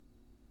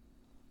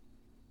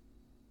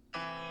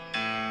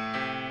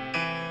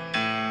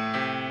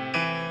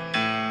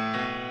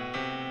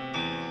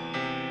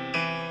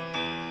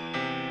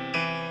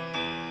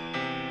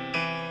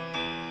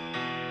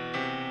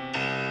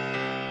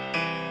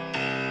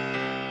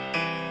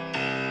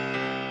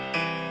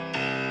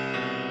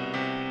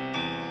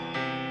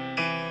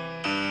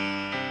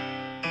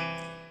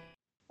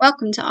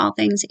Welcome to All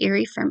Things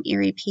Erie from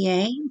Erie,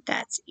 PA.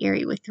 That's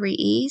Erie with 3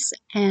 E's.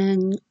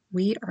 And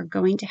we are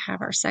going to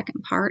have our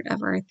second part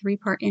of our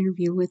 3-part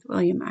interview with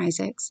William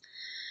Isaacs.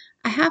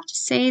 I have to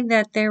say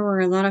that there were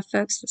a lot of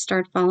folks that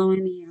started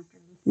following me after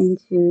listening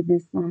to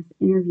this last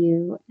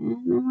interview,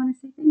 and I want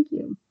to say thank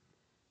you.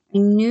 I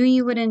knew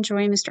you would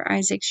enjoy Mr.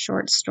 Isaacs'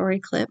 short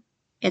story clip.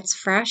 It's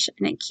fresh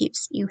and it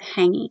keeps you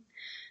hanging.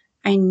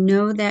 I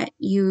know that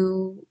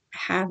you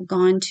have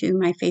gone to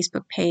my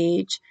Facebook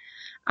page.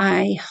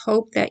 I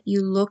hope that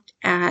you looked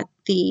at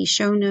the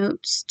show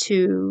notes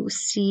to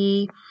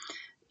see,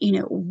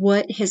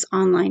 what his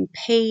online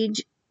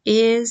page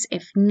is.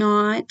 If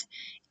not,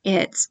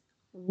 it's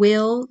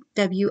Will,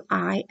 Will,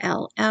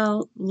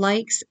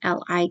 likes,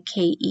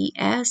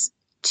 Likes,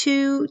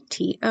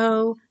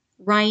 2TO,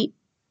 Write,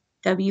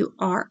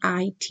 WRITE.com.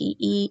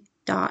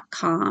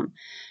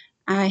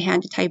 I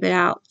had to type it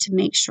out to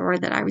make sure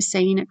that I was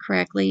saying it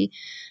correctly.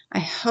 I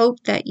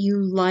hope that you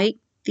like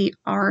the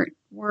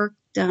artwork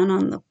done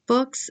on the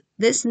books.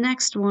 This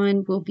next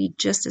one will be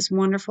just as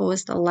wonderful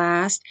as the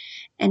last,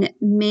 and it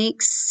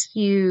makes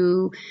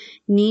you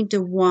need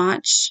to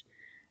watch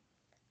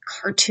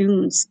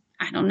cartoons.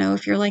 I don't know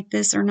if you're like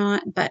this or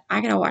not, but I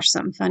gotta watch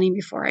something funny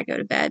before I go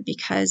to bed,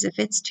 because if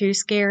it's too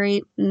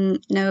scary,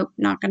 nope,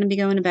 not gonna be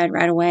going to bed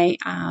right away.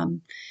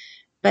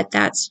 But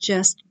that's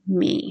just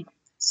me.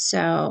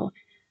 So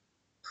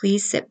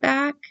please sit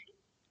back,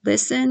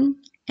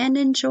 listen, and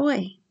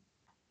enjoy.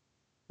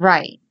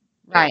 Right.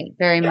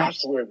 Very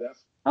much.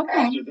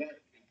 Okay.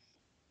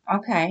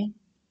 Okay.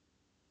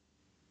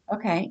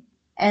 Okay.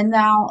 And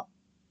now,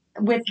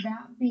 with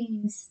that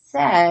being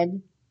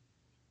said,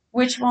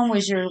 which one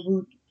was your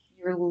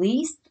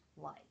least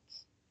like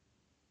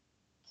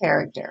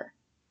character?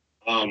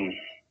 I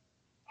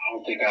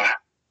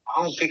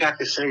don't think I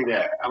could say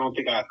that. I don't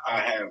think I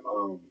have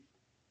one.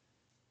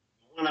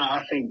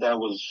 I think that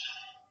was,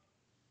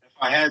 if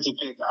I had to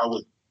pick, I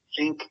would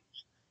think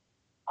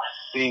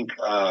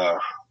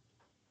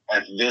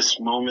at this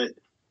moment,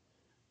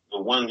 the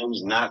one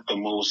who's not the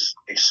most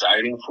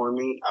exciting for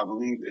me, I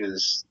believe,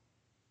 is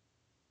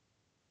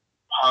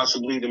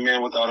possibly The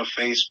Man Without a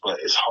Face, but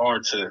it's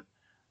hard to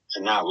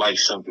not like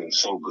something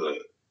so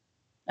good.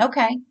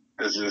 Okay.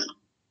 It's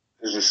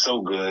just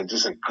so good,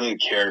 just a good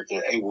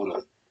character, able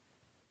to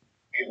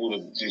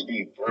just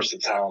be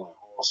versatile in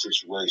all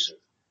situations.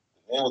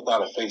 The Man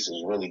Without a Face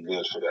is really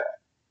good for that.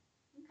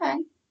 Okay.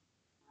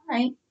 All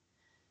right.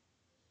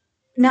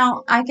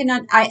 Now I can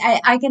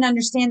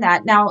understand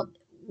that. Now,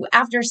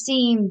 after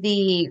seeing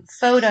the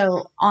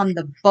photo on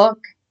the book,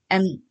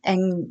 and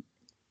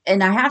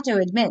I have to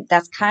admit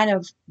that's kind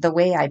of the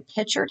way I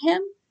pictured him.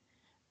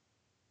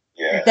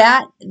 Yeah.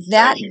 That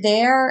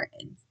there,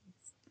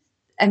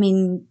 I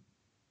mean,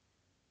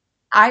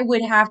 I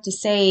would have to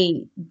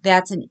say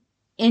that's an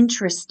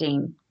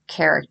interesting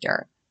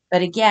character.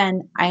 But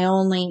again, I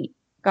only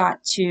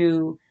got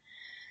to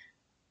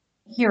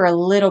hear a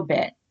little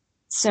bit.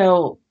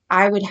 So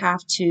I would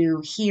have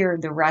to hear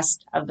the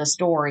rest of the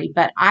story,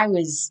 but I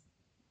was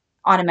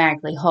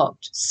automatically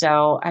hooked.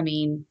 So, I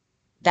mean,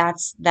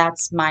 that's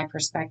my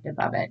perspective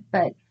of it.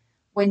 But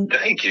when,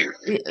 thank you.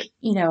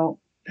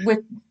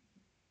 With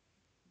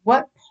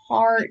what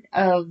part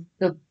of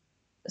the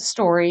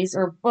stories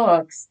or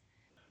books?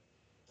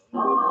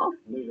 Oh,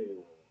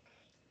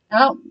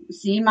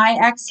 see, my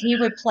ex, he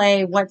would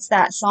play "What's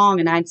That Song?"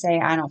 and I'd say,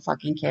 "I don't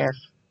fucking care."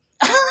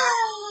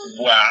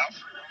 Wow.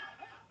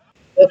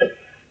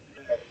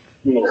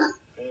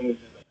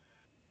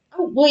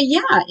 Oh, well, yeah.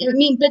 I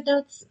mean, but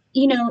that's,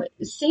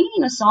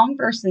 singing a song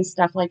first and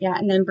stuff like that,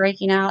 and then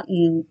breaking out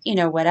and,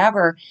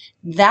 whatever.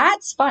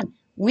 That's fun.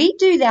 We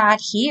do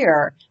that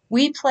here.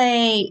 We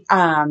play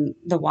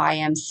the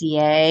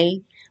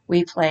YMCA.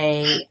 We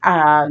play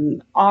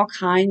all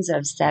kinds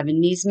of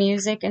 70s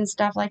music and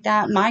stuff like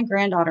that. My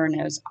granddaughter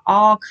knows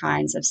all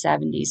kinds of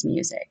 70s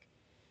music.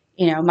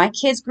 My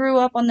kids grew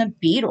up on the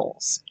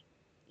Beatles.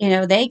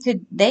 They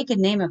could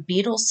name a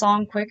Beatles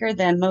song quicker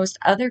than most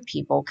other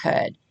people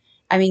could.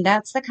 I mean,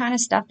 that's the kind of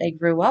stuff they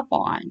grew up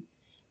on.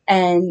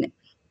 And,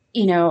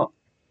 you know,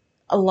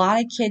 a lot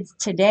of kids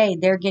today,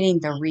 they're getting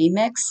the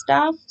remix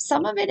stuff.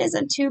 Some of it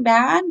isn't too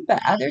bad,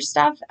 but other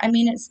stuff, I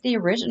mean, it's the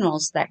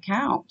originals that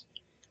count.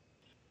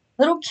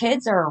 Little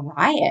kids are a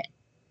riot.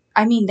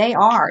 I mean, they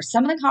are.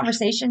 Some of the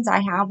conversations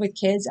I have with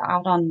kids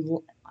out on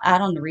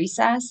the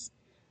recess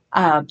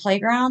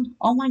playground,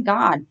 oh my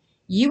God,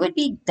 you would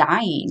be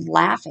dying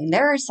laughing.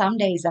 There are some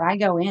days that I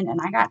go in and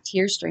I got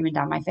tears streaming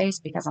down my face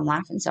because I'm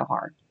laughing so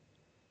hard.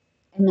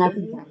 And that's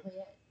exactly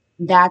it.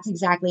 That's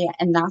exactly it.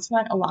 And that's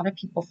what a lot of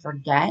people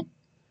forget,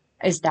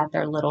 is that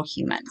they're little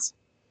humans.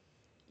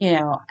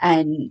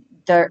 And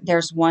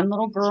there's one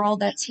little girl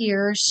that's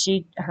here.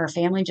 Her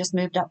family just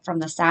moved up from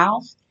the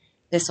south.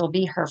 This will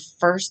be her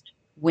first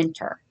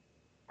winter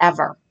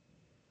ever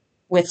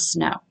with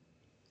snow.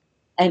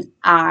 And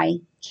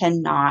I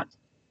cannot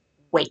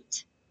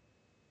wait.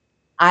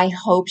 I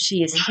hope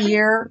she is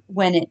here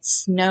when it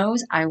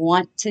snows. I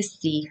want to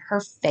see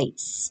her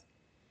face.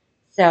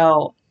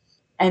 So,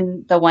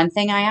 and the one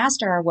thing I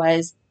asked her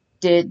was,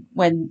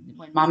 when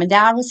mom and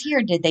dad was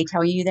here, did they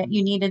tell you that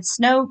you needed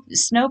snow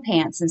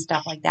pants and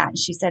stuff like that? And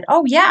she said,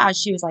 oh yeah.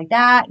 She was like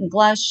that and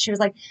gloves. She was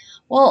like,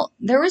 well,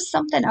 there was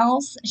something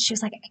else. She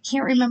was like, I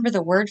can't remember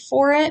the word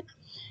for it.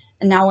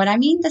 And now when I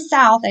mean the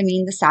South, I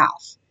mean the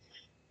South.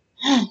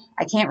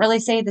 I can't really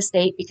say the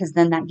state because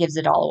then that gives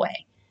it all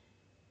away.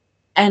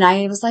 And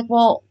I was like,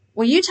 well,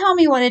 will you tell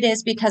me what it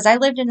is? Because I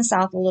lived in the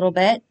South a little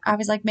bit. I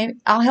was like, maybe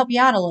I'll help you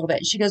out a little bit.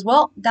 And she goes,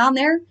 well, down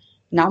there,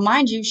 now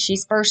mind you,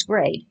 she's first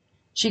grade.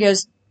 She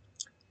goes,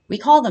 we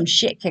call them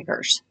shit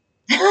kickers.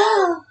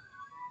 I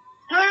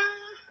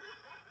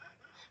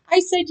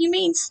said, you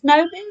mean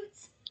snow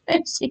boots?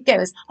 And she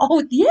goes,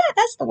 oh, yeah,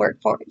 that's the word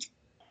for it. She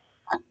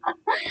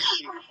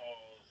calls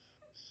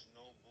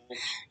snow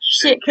boots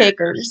Shit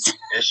kickers.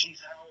 And she's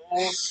how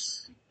old?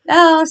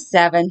 Oh,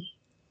 7.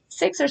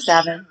 6 or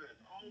 7. Oh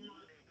my,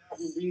 that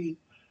would be.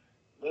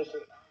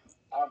 Listen,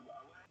 I,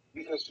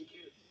 because she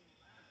can't.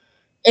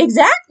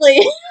 Exactly.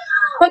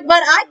 But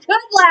I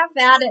could laugh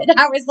at it.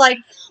 I was like,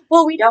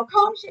 well, we don't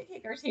call them shit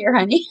kickers here,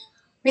 honey.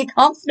 We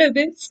call them snow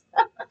boots.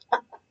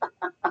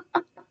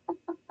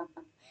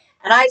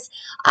 And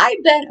I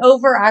bent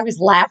over. I was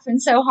laughing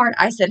so hard.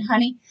 I said,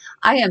 honey,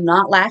 I am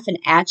not laughing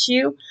at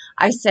you.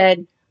 I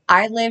said,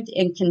 I lived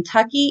in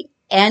Kentucky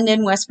and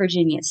in West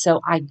Virginia,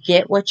 so I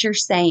get what you're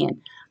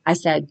saying. I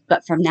said,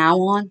 but from now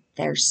on,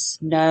 there's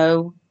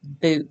snow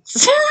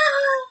boots.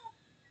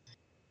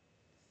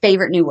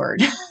 Favorite new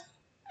word.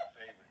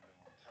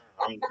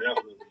 I'm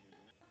definitely.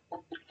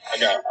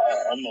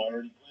 I'm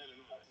already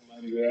planning.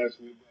 Somebody asked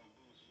me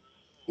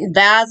about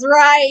That's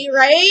right,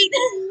 right?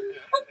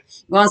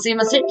 You want to see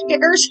my shit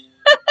kickers?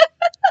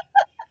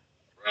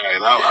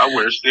 Right, I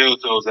wear steel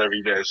toes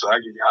every day, so I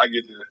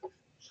get to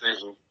say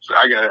some. So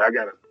I got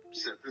to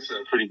set this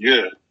up pretty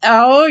good.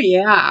 Oh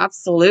yeah,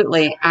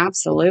 absolutely,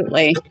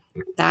 absolutely.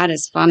 That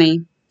is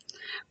funny.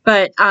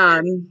 But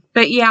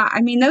yeah,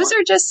 I mean, those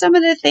are just some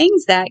of the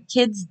things that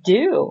kids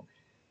do.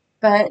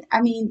 But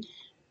I mean,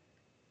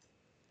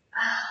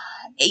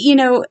 you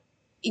know,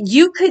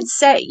 you could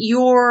set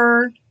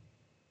your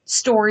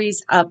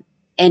stories up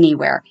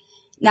anywhere.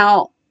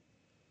 Now,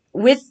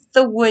 with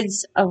the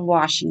Woods of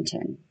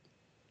Washington,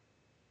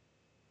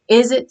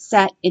 is it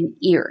set in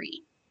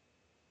Erie?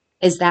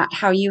 Is that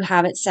how you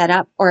have it set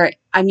up? Or,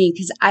 I mean,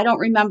 because I don't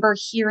remember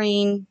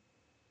hearing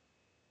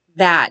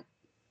that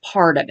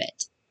part of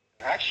it.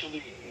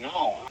 Actually,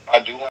 no. I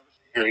do have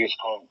a series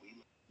called We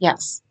Live.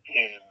 Yes.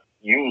 And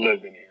you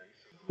live in Erie.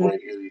 So we're in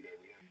Erie that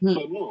we have.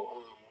 So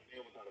no, they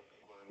without a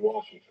paper in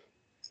Washington.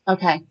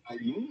 Okay. I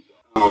use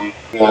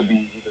that'd be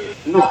either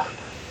no.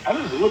 I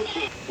just look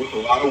with a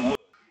lot of wood.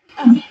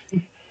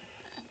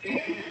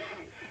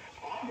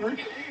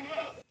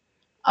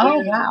 Oh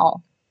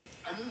wow.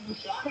 I just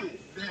decided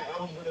that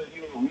I was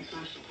gonna,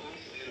 research the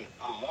place and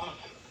I love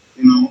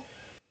it.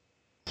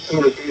 Some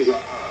of the things I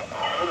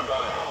heard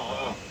about it,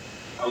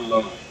 I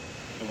love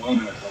the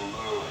wilderness, I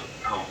love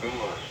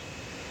outdoors.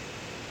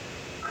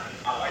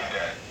 I like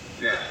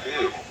that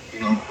feel,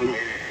 for me,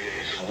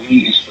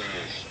 we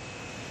experience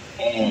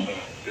all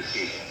the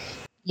seasons.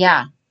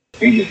 Yeah.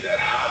 We get that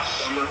hot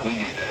summer, we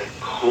get that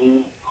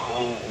cold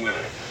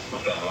winter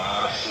with a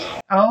lot of snow.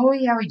 Oh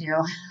yeah, we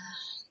do.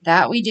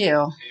 That we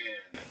do.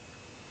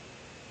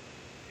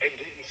 And it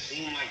didn't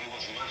seem like it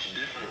was much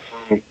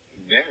different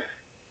from there.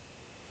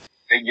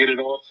 They get it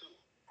all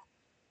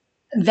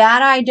too.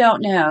 That I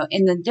don't know.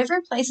 In the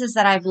different places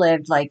that I've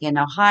lived, like in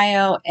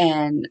Ohio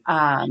and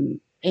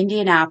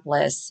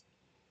Indianapolis,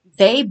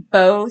 they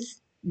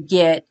both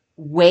get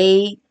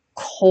way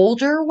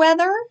colder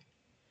weather,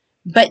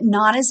 but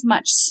not as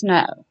much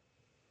snow.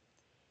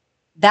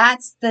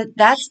 That's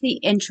the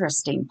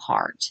interesting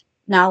part.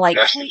 Now, like,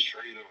 that's the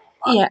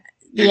trade-off. Yeah.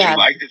 Did you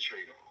like the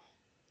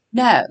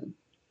trade-off?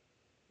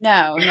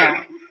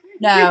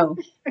 No,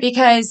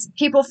 because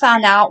people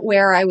found out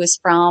where I was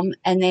from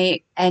and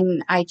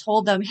I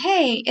told them,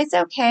 hey, it's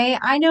okay.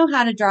 I know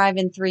how to drive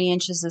in 3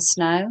 inches of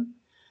snow.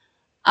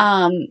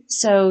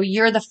 So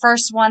you're the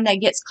first one that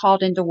gets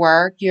called into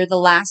work. You're the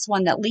last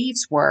one that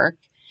leaves work.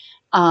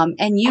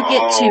 And you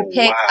get to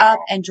pick up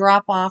and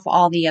drop off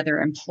all the other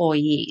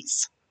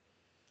employees.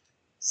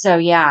 So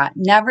yeah,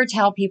 never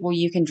tell people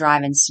you can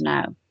drive in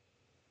snow.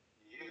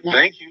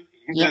 Thank you.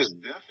 You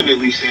just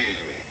definitely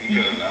saved me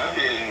because I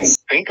didn't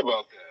think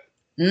about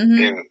that.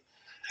 Mm-hmm.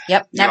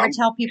 And, never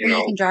tell people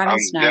you can drive in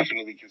snow. I'm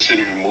definitely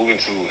considering moving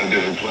to a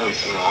different place.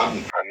 So I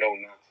know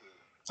not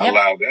to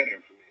allow that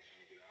information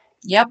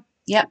to get out.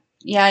 Yep.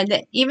 Yeah,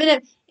 even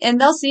if, and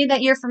they'll see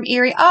that you're from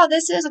Erie. Oh,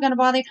 this isn't going to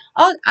bother you.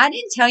 Oh, I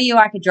didn't tell you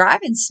I could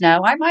drive in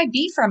snow. I might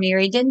be from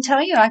Erie. Didn't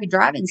tell you I could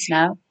drive in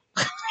snow.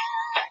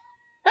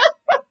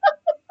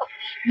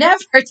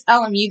 Never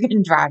tell them you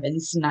can drive in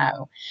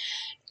snow.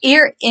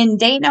 In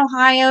Dayton,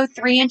 Ohio,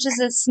 3 inches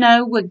of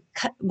snow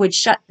would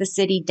shut the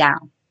city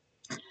down.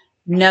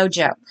 No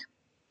joke.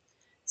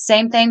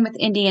 Same thing with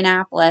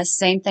Indianapolis,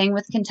 same thing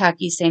with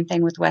Kentucky, same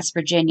thing with West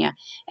Virginia.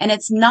 And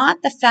it's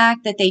not the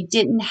fact that they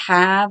didn't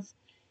have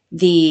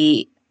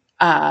the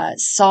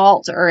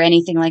salt or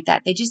anything like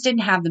that. They just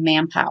didn't have the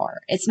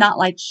manpower. It's not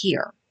like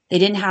here. They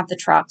didn't have the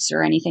trucks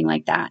or anything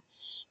like that.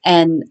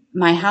 And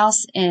my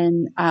house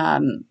in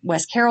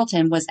West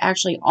Carrollton was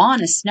actually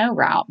on a snow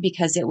route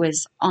because it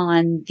was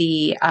on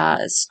the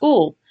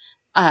school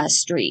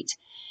street.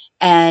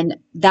 And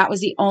that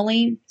was the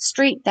only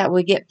street that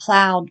would get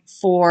plowed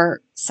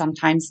for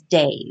sometimes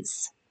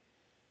days.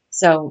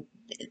 So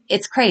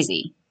it's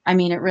crazy. I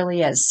mean, it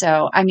really is.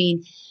 So, I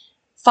mean,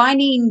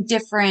 finding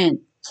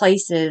different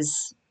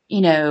places,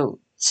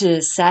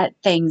 to set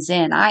things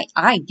in,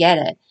 I get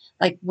it.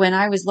 Like when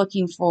I was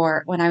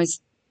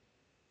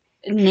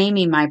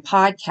naming my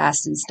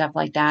podcast and stuff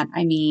like that,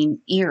 I mean,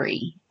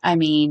 Erie. I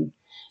mean,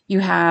 you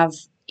have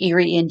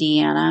Erie,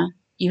 Indiana,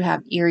 you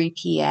have Erie,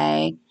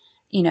 PA,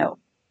 you know,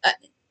 uh,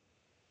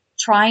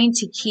 trying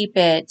to keep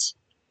it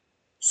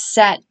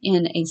set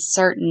in a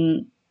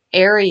certain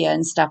area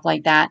and stuff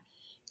like that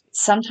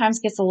sometimes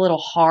gets a little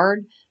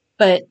hard,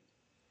 but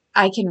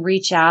I can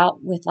reach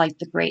out with like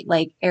the Great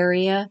Lake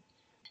area.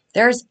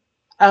 There's,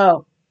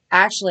 oh,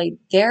 actually,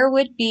 there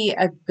would be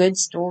a good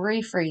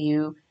story for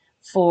you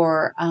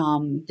for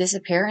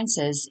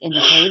disappearances in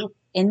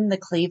the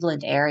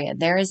Cleveland area.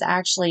 There is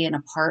actually an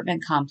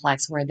apartment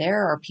complex where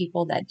there are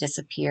people that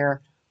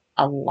disappear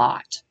a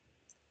lot,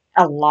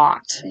 a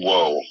lot.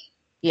 Whoa.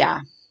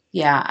 Yeah,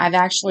 yeah.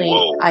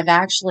 Whoa. I've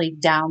actually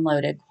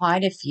downloaded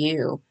quite a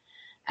few.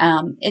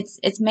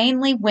 It's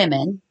mainly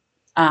women.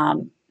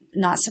 Um,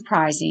 Not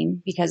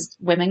surprising because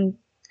women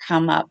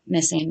come up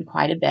missing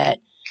quite a bit.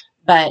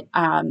 But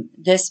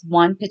this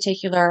one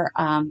particular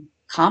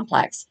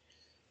complex,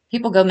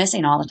 people go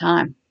missing all the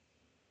time.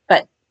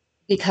 But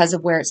because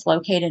of where it's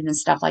located and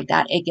stuff like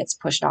that, it gets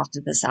pushed off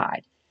to the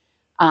side.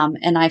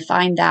 And I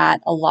find that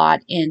a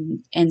lot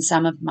in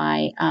some of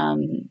my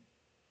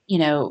you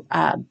know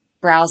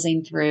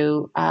browsing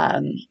through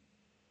uh,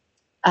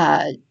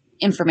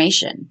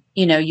 information.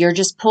 You're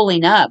just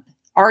pulling up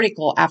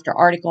article after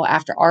article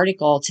after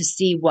article to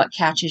see what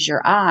catches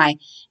your eye.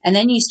 And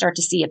then you start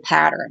to see a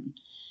pattern.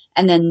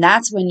 And then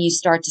that's when you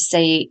start to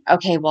say,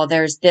 okay, well,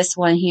 there's this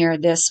one here,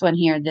 this one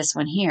here, this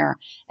one here.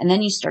 And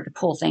then you start to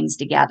pull things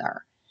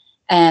together.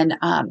 And,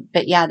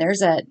 but yeah,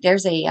 there's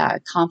a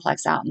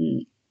complex out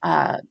in,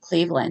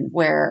 Cleveland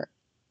where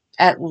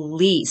at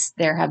least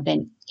there have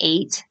been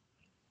 8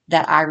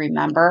 that I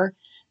remember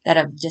that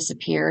have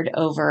disappeared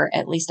over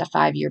at least a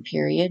 5-year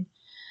period.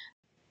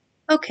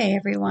 Okay,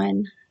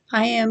 everyone,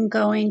 I am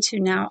going to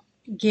now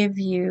give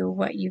you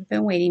what you've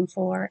been waiting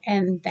for,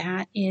 and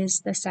that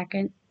is the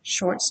second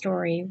short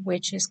story,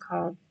 which is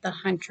called The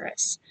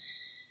Huntress.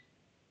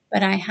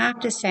 But I have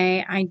to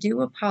say, I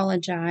do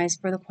apologize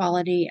for the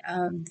quality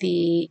of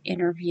the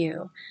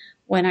interview.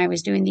 When I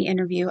was doing the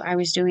interview, I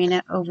was doing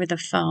it over the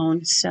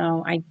phone,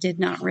 so I did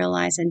not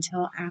realize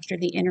until after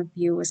the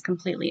interview was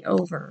completely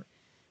over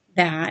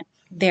that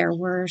there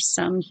were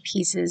some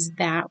pieces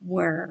that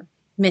were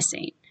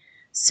missing.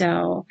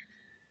 So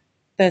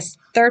the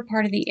third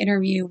part of the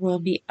interview will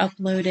be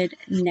uploaded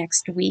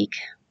next week.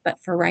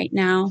 But for right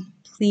now,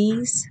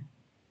 please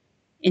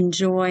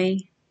enjoy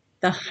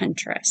The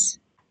Huntress.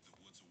 The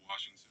Woods of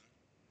Washington,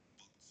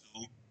 Book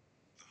 2,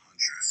 The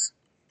Huntress,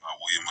 by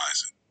William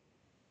Isaac.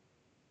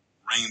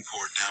 Rain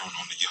poured down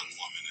on the young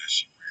woman as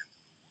she ran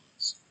through the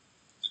woods.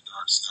 The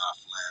dark sky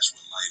flashed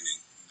with lightning,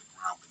 and the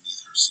ground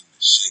beneath her seemed to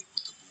shake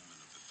with the booming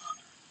of the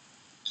thunder.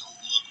 Don't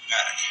look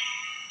back.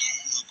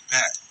 Don't look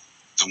back,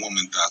 the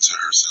woman thought to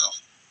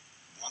herself.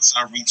 Once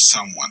I reach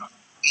someone,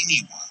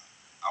 anyone,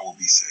 I will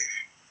be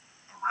safe.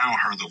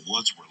 Around her, the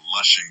woods were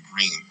lush and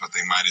green, but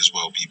they might as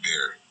well be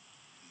bare.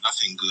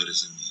 Nothing good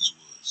is in these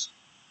woods.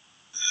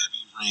 The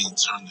heavy rain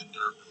turned the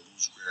dirt and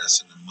loose grass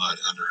into mud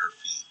under her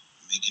feet,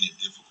 making it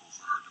difficult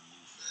for her to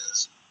move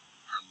fast.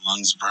 Her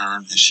lungs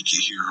burned and she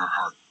could hear her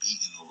heart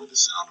beating over the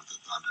sound of the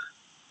thunder.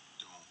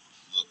 Don't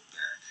look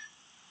back.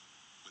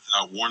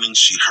 Without warning,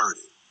 she heard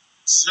it.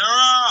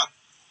 Sarah!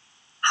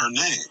 Her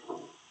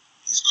name.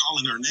 He's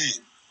calling her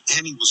name.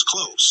 And he was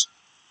close.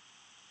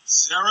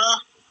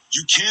 Sarah,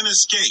 you can't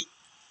escape.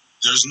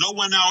 There's no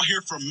one out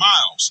here for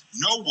miles.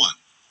 No one.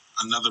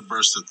 Another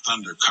burst of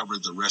thunder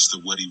covered the rest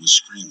of what he was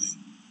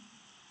screaming.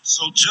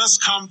 So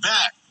just come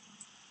back.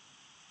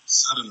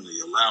 Suddenly,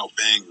 a loud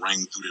bang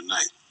rang through the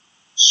night.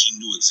 She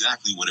knew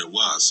exactly what it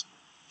was.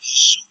 He's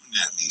shooting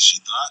at me, she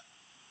thought.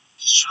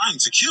 He's trying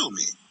to kill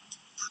me.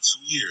 For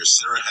 2 years,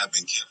 Sarah had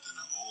been kept in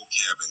an old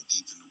cabin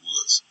deep in the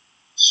woods.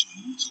 She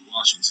moved to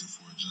Washington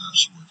for a job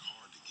she worked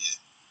hard to get.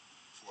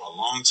 For a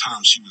long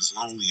time, she was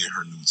lonely in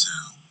her new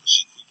town, but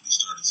she quickly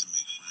started to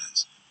make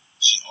friends.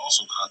 She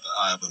also caught the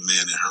eye of a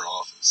man in her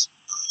office.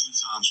 A few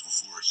times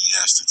before, he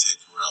asked to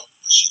take her out,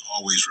 but she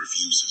always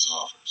refused his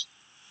offers.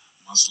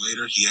 Months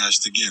later, he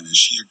asked again, and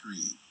she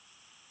agreed.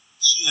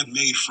 She had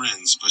made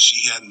friends, but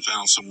she hadn't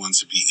found someone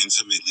to be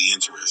intimately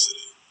interested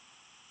in.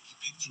 He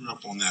picked her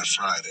up on that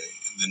Friday,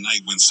 and the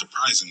night went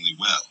surprisingly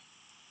well,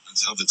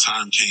 until the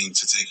time came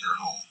to take her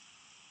home.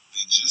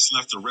 They just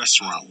left a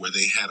restaurant where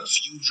they had a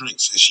few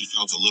drinks, and she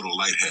felt a little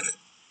lightheaded.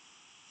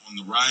 On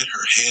the ride,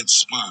 her head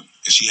spun,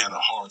 and she had a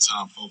hard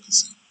time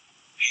focusing.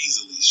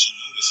 Hazily, she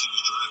noticed he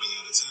was driving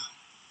out of town.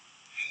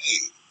 Hey,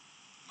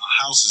 my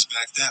house is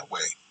back that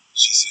way.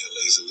 she said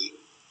lazily.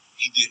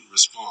 He didn't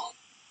respond.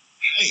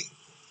 Hey,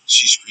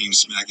 she screamed,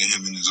 smacking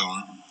him in his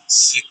arm.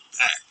 Sit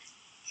back,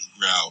 he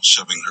growled,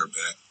 shoving her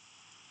back.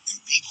 And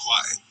be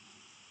quiet.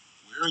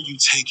 Where are you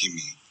taking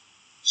me?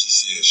 She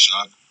said,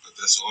 shocked, but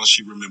that's all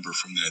she remembered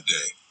from that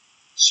day.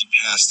 She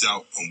passed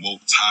out and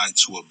woke tied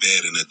to a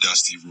bed in a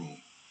dusty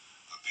room.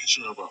 A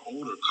picture of an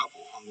older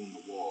couple hung on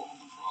the wall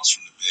across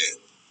from the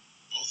bed.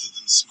 Both of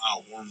them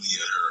smiled warmly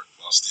at her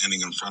while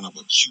standing in front of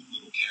a cute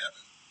little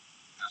cabin.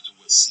 After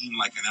what seemed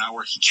like an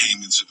hour, he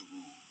came into the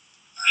room.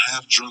 A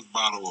half-drunk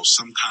bottle of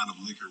some kind of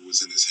liquor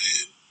was in his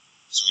hand.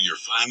 So you're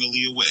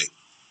finally awake.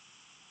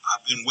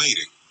 I've been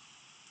waiting.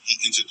 He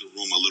entered the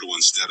room a little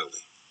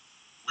unsteadily.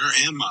 Where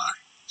am I?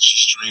 She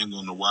strained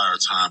on the wire,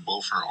 tying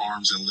both her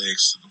arms and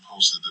legs to the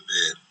post of the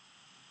bed.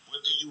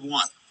 What do you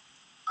want?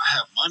 I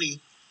have money.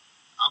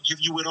 I'll give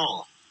you it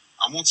all.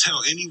 I won't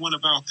tell anyone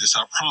about this,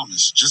 I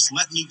promise. Just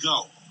let me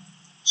go,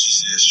 she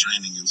said,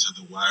 straining into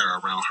the wire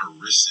around her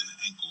wrists and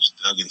ankles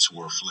dug into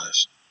her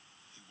flesh.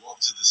 He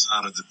walked to the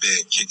side of the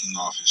bed, kicking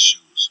off his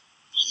shoes.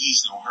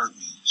 Please don't hurt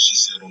me, she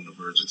said on the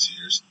verge of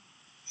tears.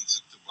 He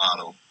took the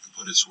bottle and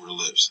put it to her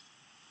lips.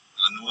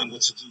 Not knowing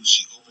what to do,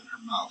 she opened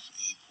her mouth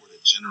and he poured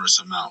a generous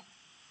amount.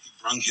 He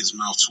wrung his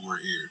mouth to her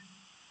ear.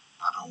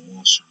 I don't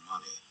want your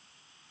money.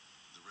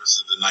 The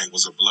rest of the night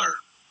was a blur.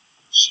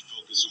 She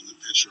focused on the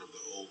picture of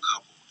the old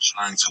couple,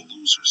 trying to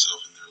lose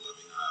herself in their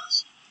loving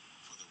eyes.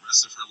 For the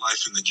rest of her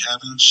life in the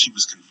cabin, she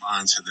was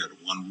confined to that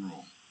one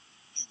room.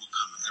 He would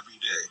come every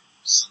day,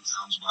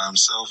 sometimes by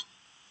himself,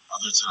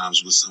 other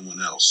times with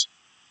someone else.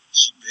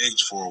 She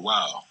begged for a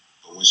while,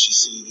 but when she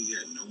seen he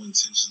had no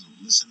intention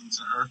of listening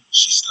to her,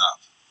 she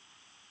stopped.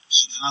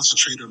 She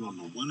concentrated on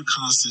the one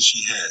constant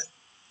she had,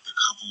 the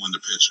couple in the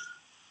picture.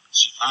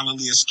 She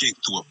finally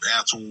escaped through a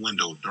bathroom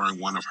window during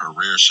one of her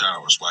rare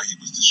showers while he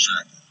was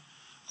distracted.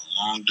 A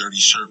long, dirty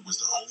shirt was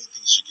the only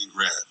thing she could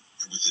grab,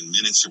 and within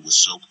minutes it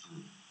was soaked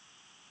through.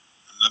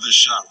 Another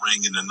shot rang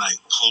in the night,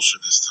 closer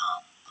this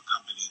time,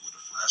 accompanied with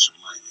a flash of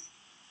lightning.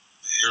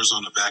 The hairs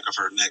on the back of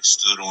her neck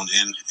stood on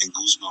end, and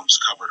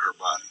goosebumps covered her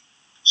body.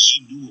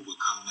 She knew what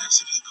would come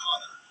next if he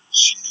caught her.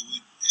 She knew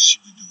it, and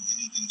she would do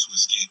anything to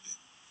escape it,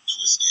 to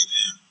escape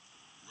him.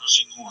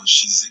 Rushing on,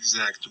 she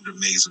zigzagged through the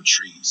maze of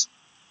trees.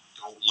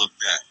 Don't look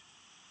back.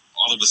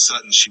 All of a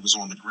sudden, she was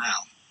on the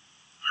ground.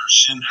 Her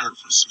shin hurt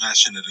from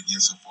smashing it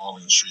against a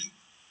falling tree.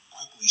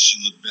 Quickly, she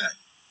looked back.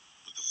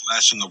 With the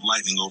flashing of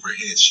lightning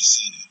overhead, she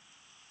seen it.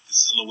 The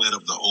silhouette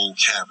of the old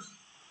cabin.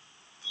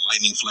 The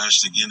lightning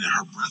flashed again and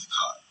her breath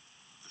caught.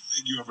 The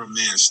figure of a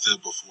man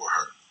stood before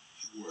her.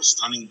 He wore a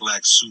stunning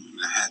black suit and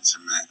a hat to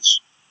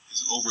match.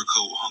 His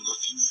overcoat hung a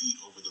few feet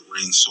over the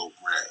rain-soaked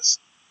grass.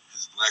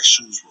 His black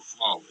shoes were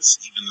flawless,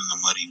 even in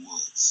the muddy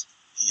woods.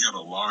 He had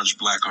a large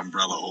black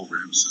umbrella over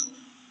himself.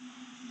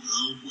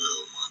 Well,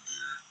 well, my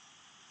dear,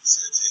 he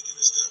said, taking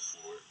a step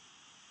forward.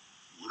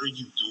 What are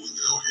you doing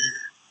out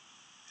here?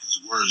 His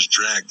words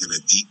dragged in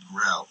a deep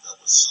growl that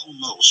was so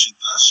low she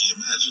thought she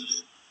imagined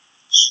it.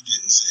 She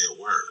didn't say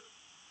a word.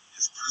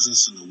 His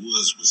presence in the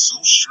woods was so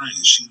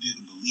strange she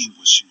didn't believe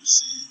what she was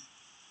seeing.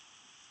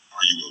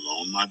 Are you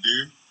alone, my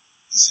dear?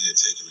 He said,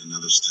 taking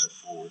another step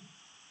forward.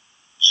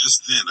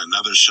 Just then,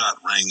 another shot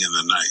rang in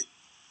the night.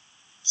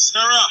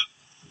 Sarah,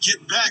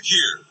 get back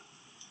here!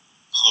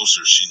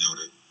 Closer, she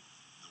noted.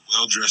 The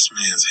well-dressed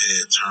man's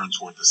head turned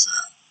toward the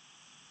sound.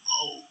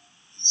 Oh,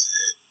 he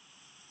said.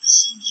 It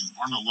seems you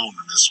aren't alone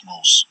in this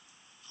most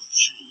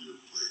peculiar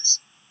place,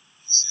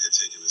 he said,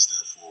 taking a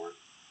step forward.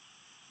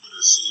 But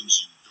it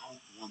seems you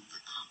don't want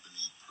the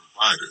company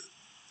provided.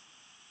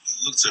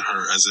 He looked at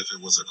her as if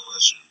it was a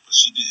question, but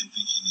she didn't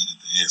think he needed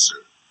the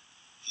answer.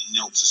 He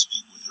knelt to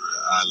speak with her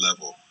at eye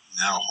level,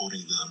 now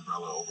holding the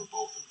umbrella over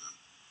both of them.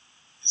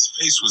 His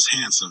face was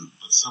handsome,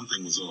 but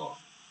something was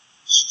off.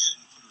 She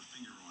couldn't put her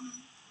finger on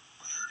it,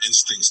 but her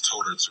instincts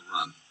told her to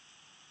run.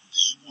 Do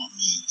you want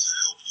me to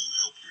help you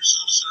help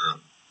yourself, Sarah?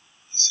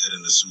 He said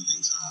in a soothing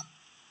tone.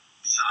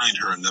 Behind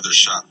her, another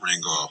shot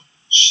rang off.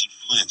 She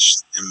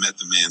flinched and met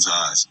the man's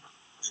eyes.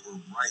 They were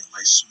bright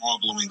like small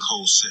glowing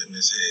coals set in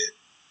his head.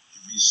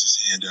 He reached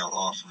his hand out,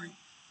 offering.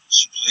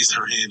 She placed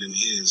her hand in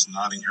his,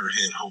 nodding her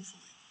head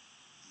hopefully.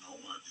 No,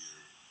 my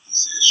dear, he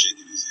said,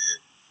 shaking his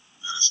head.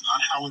 That is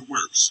not how it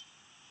works.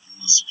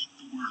 You must speak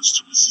the words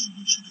to receive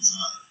what you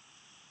desire.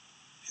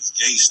 His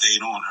gaze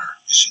stayed on her,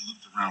 and she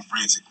looked around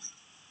frantically.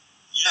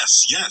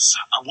 Yes, yes,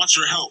 I want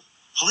your help.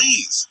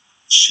 Please,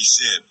 she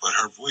said, but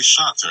her voice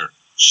shocked her.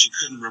 She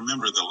couldn't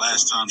remember the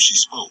last time she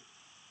spoke.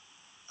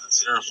 A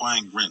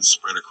terrifying grin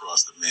spread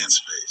across the man's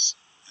face,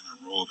 and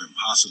a row of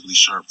impossibly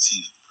sharp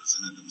teeth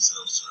presented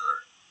themselves to her.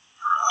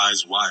 Her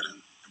eyes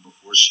widened, and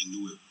before she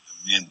knew it,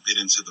 the man bit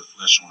into the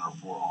flesh on her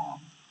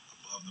forearm,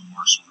 above the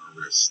marks on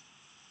her wrist.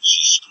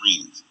 She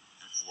screamed,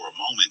 and for a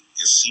moment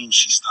it seemed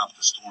she stopped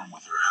the storm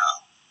with her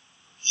howl.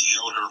 He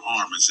held her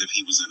arm as if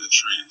he was in a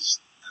trance,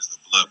 as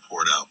the blood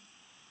poured out.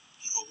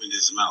 He opened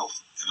his mouth,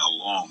 and a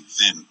long,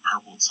 thin,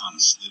 purple tongue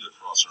slid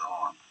across her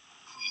arm,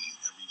 cleaning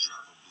every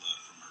drop of blood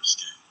from her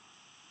skin.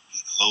 He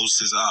closed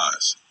his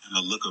eyes, and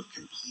a look of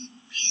complete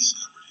peace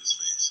covered his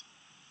face.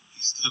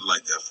 He stood stood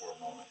like that for a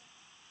moment,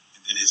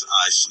 and then his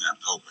eyes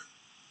snapped open.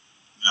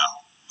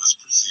 Now, let's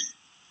proceed.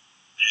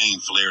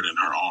 Pain flared in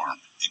her arm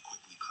and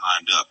quickly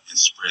climbed up and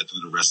spread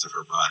through the rest of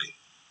her body.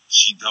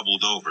 She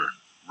doubled over,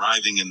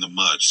 writhing in the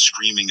mud,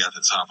 screaming at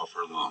the top of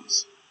her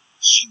lungs.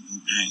 She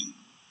knew pain,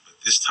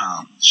 but this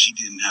time she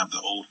didn't have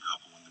the old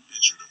couple in the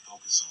picture to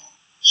focus on.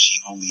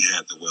 She only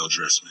had the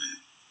well-dressed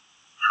man.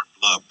 Her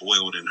blood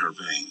boiled in her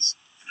veins,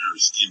 and her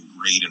skin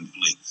grayed and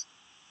flaked.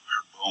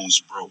 Her bones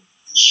broke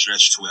and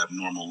stretched to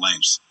abnormal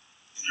lengths,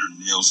 and her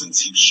nails and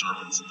teeth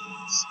sharpened to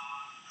points.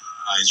 Her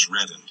eyes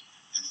reddened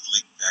and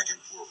flicked back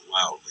and forth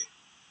wildly.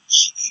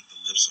 She ate the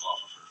lips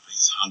off of her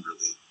face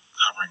hungrily,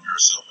 covering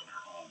herself in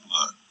her own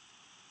blood,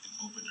 and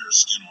opened her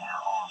skin on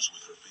her arms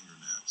with her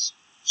fingernails.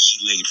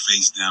 She laid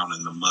face down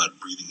in the mud,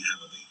 breathing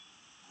heavily,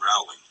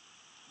 growling.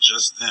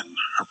 Just then,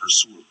 her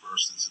pursuer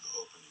burst into the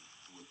opening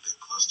through a thick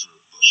cluster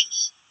of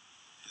bushes.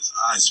 His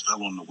eyes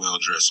fell on the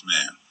well-dressed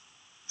man,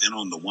 then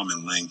on the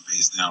woman laying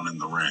face down in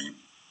the rain.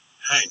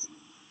 Hey,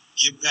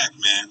 get back,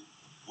 man.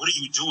 What are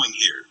you doing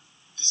here?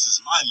 This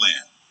is my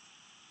land.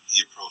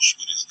 He approached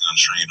with his gun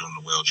trained on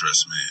the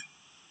well-dressed man.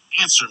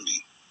 Answer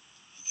me,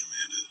 he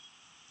commanded.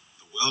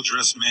 The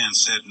well-dressed man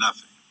said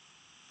nothing.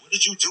 What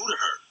did you do to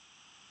her?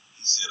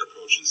 He said,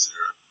 approaching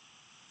Sarah.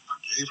 I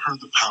gave her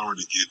the power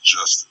to get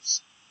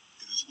justice.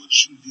 It is what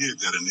you did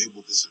that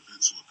enabled this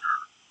event to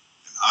occur.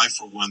 And I,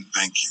 for one,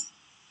 thank you,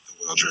 the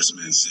well-dressed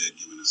man said,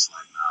 giving a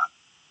slight nod.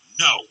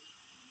 No,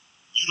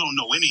 you don't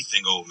know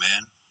anything, old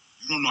man.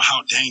 You don't know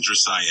how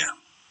dangerous I am.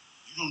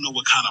 You don't know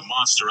what kind of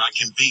monster I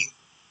can be,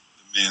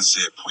 the man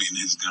said, pointing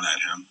his gun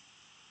at him.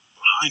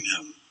 Behind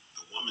him,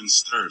 the woman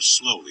stirred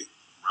slowly,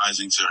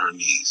 rising to her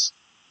knees.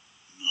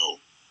 No,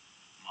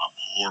 my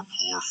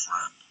poor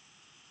friend.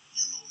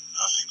 You know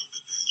nothing of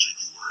the danger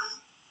you are in.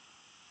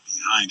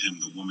 Behind him,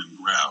 the woman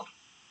growled.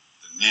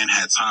 The man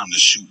had time to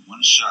shoot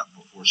one shot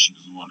before she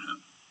was on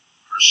him.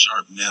 Her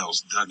sharp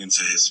nails dug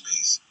into his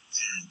face,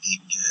 tearing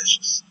deep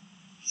gashes.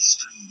 He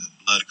screamed a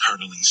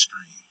blood-curdling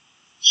scream.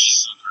 She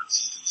sunk her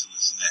teeth into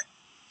his neck,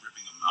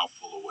 ripping a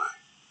mouthful away.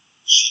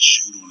 She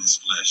chewed on his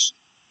flesh,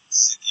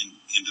 sickened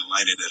and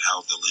delighted at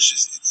how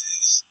delicious it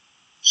tastes.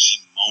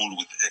 She moaned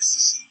with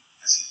ecstasy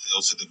as he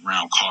fell to the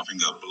ground,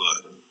 coughing up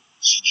blood.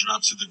 She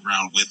dropped to the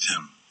ground with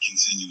him,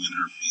 continuing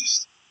her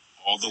feast.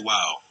 All the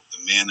while, the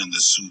man in the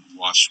suit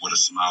watched with a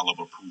smile of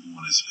approval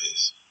on his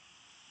face.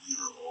 We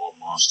are all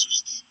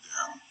monsters deep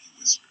down, he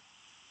whispered.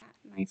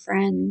 My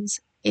friends,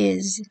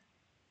 is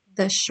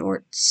the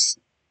short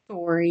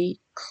story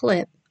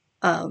clip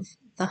of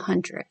The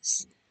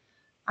Huntress.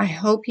 I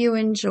hope you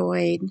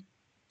enjoyed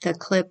the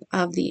clip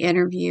of the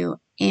interview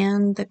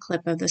and the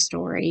clip of the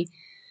story.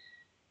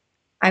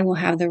 I will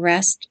have the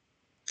rest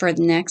for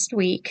the next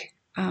week.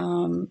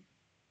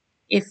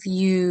 If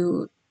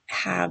you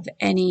have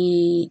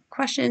any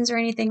questions or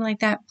anything like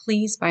that,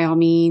 please, by all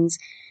means,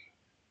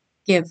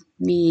 give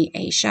me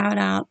a shout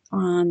out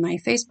on my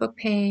Facebook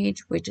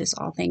page, which is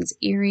All Things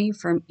Eerie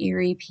from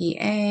Eerie,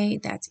 PA.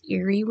 That's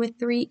Eerie with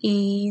 3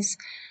 E's.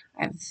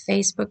 I have a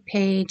Facebook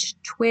page,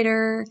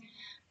 Twitter,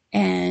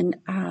 and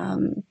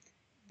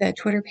the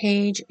Twitter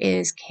page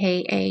is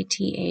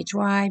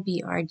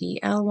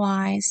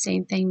KATHYBRDLY.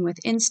 Same thing with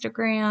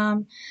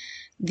Instagram.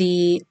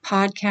 The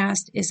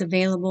podcast is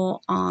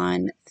available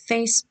on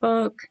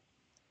Facebook,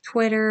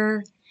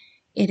 Twitter.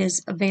 It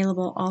is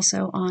available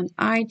also on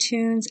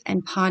iTunes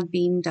and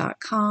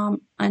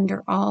Podbean.com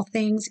under All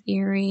Things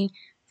Eerie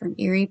from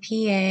Eerie,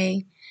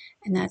 PA.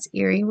 And that's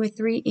Eerie with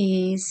 3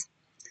 E's.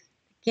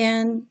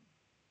 Again,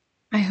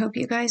 I hope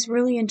you guys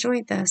really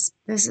enjoyed this.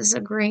 This is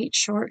a great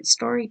short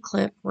story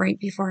clip right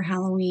before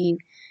Halloween.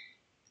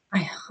 I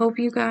hope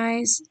you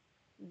guys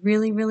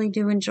really, really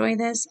do enjoy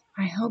this.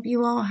 I hope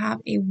you all have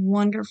a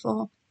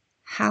wonderful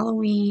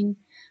Halloween.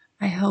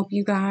 I hope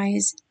you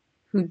guys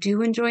who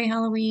do enjoy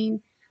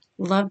Halloween,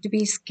 love to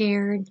be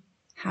scared,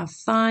 have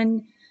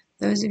fun.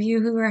 Those of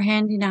you who are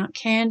handing out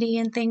candy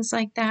and things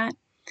like that,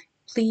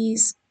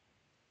 please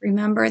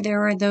remember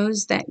there are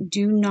those that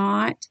do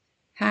not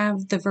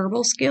have the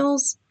verbal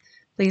skills.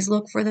 Please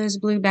look for those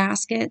blue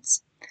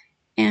baskets.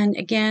 And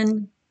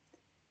again,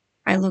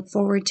 I look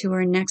forward to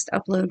our next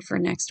upload for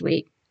next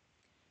week.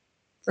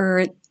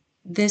 For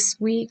this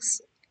week's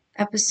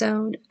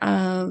episode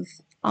of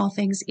All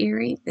Things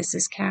Eerie, this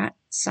is Kat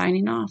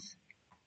signing off.